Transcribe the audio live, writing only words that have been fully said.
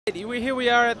Here we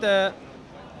are at the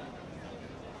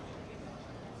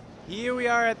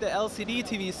LCD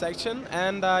TV section,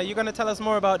 and you're going to tell us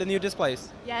more about the new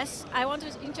displays. Yes, I want to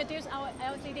introduce our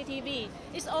LCD TV.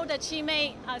 It's all the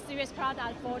Chi-Mei series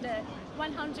product for the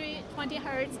 120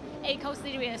 Hz Eco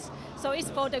series. So it's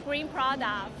for the green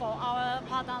product for our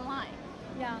product line.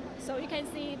 Yeah, so you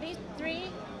can see these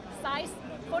three size,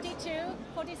 42,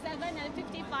 47, and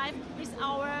 55 is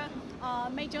our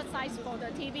major size for the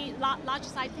TV, large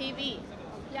size TV.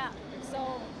 Yeah.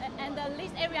 So, and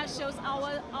this area shows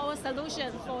our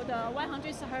solution for the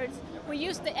 100 Hz. We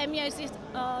use the MEIC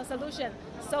solution.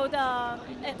 So the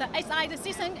SI, the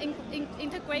system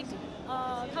integrate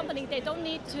company, they don't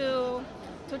need to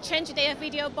change their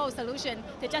video board solution.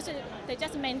 They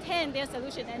just maintain their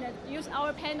solution and use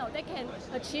our panel. They can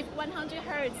achieve 100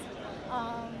 Hz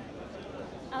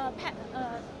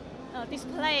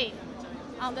display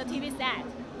on the TV set.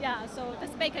 Yeah, so the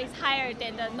speaker is higher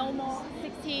than the normal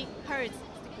 60 Hz.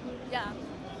 Yeah.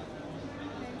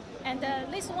 And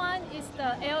this one is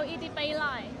the LED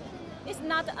backlight. It's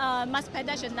not mass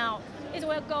production now. It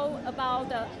will go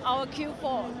about our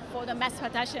Q4 for the mass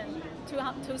production,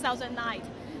 2009.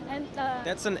 And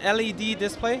that's an LED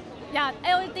display? Yeah,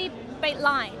 LED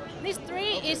backlight. This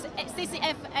three is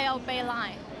CCFL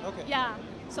backlight. Okay. Yeah,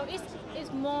 so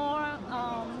it's more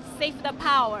save the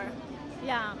power.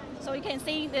 Yeah, so you can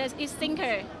see that it's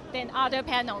thinner than other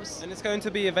panels. And it's going to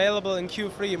be available in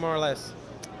Q3 more or less?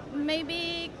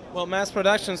 Maybe. Well, mass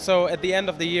production, so at the end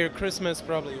of the year, Christmas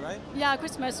probably, right? Yeah,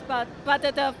 Christmas, but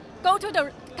the go to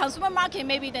the consumer market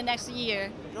maybe the next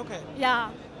year. Okay. Yeah,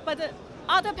 but the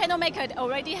other panel makers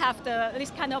already have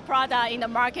this kind of product in the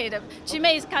market.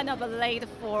 Chi-Mei is kind of late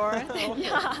for, Okay.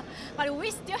 Yeah, but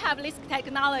we still have this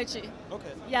technology.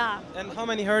 Okay. Yeah. And how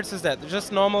many hertz is that?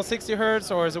 Just normal 60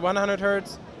 hertz or is it 100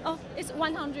 hertz? Oh, it's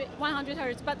 100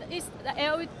 Hz, but it's the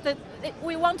LED.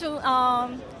 We want to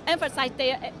emphasize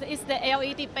it's the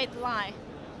LED backlight.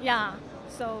 Yeah.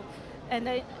 So, and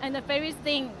the very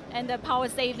thin and the power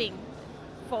saving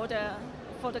for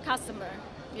the customer.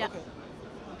 Yeah. Okay.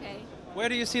 Okay. Where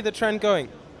do you see the trend going?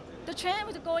 The trend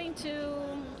is going to,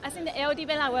 I think the LED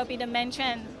backlight will be the main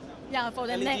trend. Yeah, for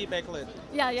the LED backlit.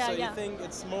 Yeah. So you think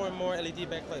it's more and more LED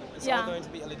backlit? It's all going to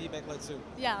be LED backlit soon?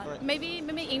 Yeah, right. maybe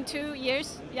in 2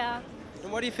 years, yeah.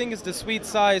 And what do you think is the sweet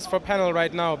size for panel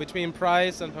right now between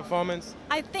price and performance?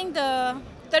 I think the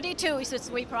 32 is a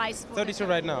sweet price. 32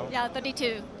 right now? Yeah,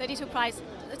 32 price,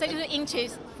 32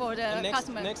 inches for the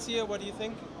customer. Next year, what do you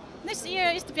think? Next year,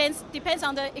 it depends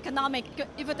on the economic.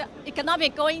 If the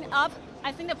economic going up,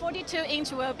 I think the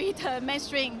 42-inch will be the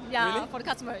mainstream, yeah, really? For the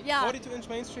customer. Yeah. 42-inch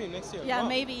mainstream next year. Yeah, wow.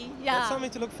 maybe. Yeah. That's something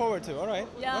to look forward to. All right.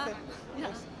 Yeah. Okay. Yeah.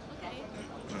 Thanks.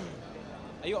 Okay.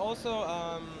 Are you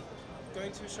also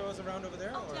going to show us around over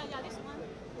there? Oh, or? yeah, this one.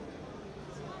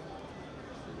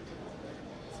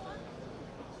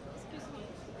 Excuse me.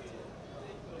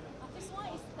 This one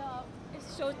it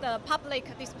shows the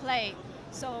public display.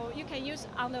 So you can use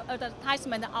on the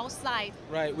advertisement outside.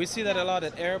 Right, we see that a lot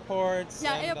at airports.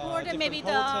 Yeah, and, airport and maybe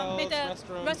hotels,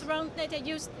 the restaurant that they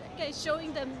use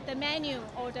showing the menu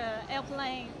or the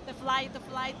airplane, the flight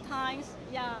times.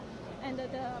 Yeah, and the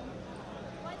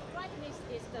brightness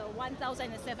is the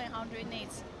 1,700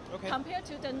 nits. Okay. Compared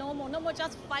to the normal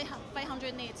just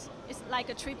 500 nits. It's like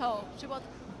a triple.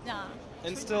 Yeah.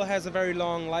 And still has a very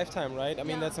long lifetime, right? I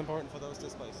mean, Yeah. that's important for those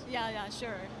displays. Yeah,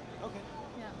 sure. Okay.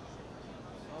 Yeah.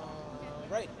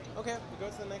 Right. Okay, we go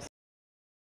to the next.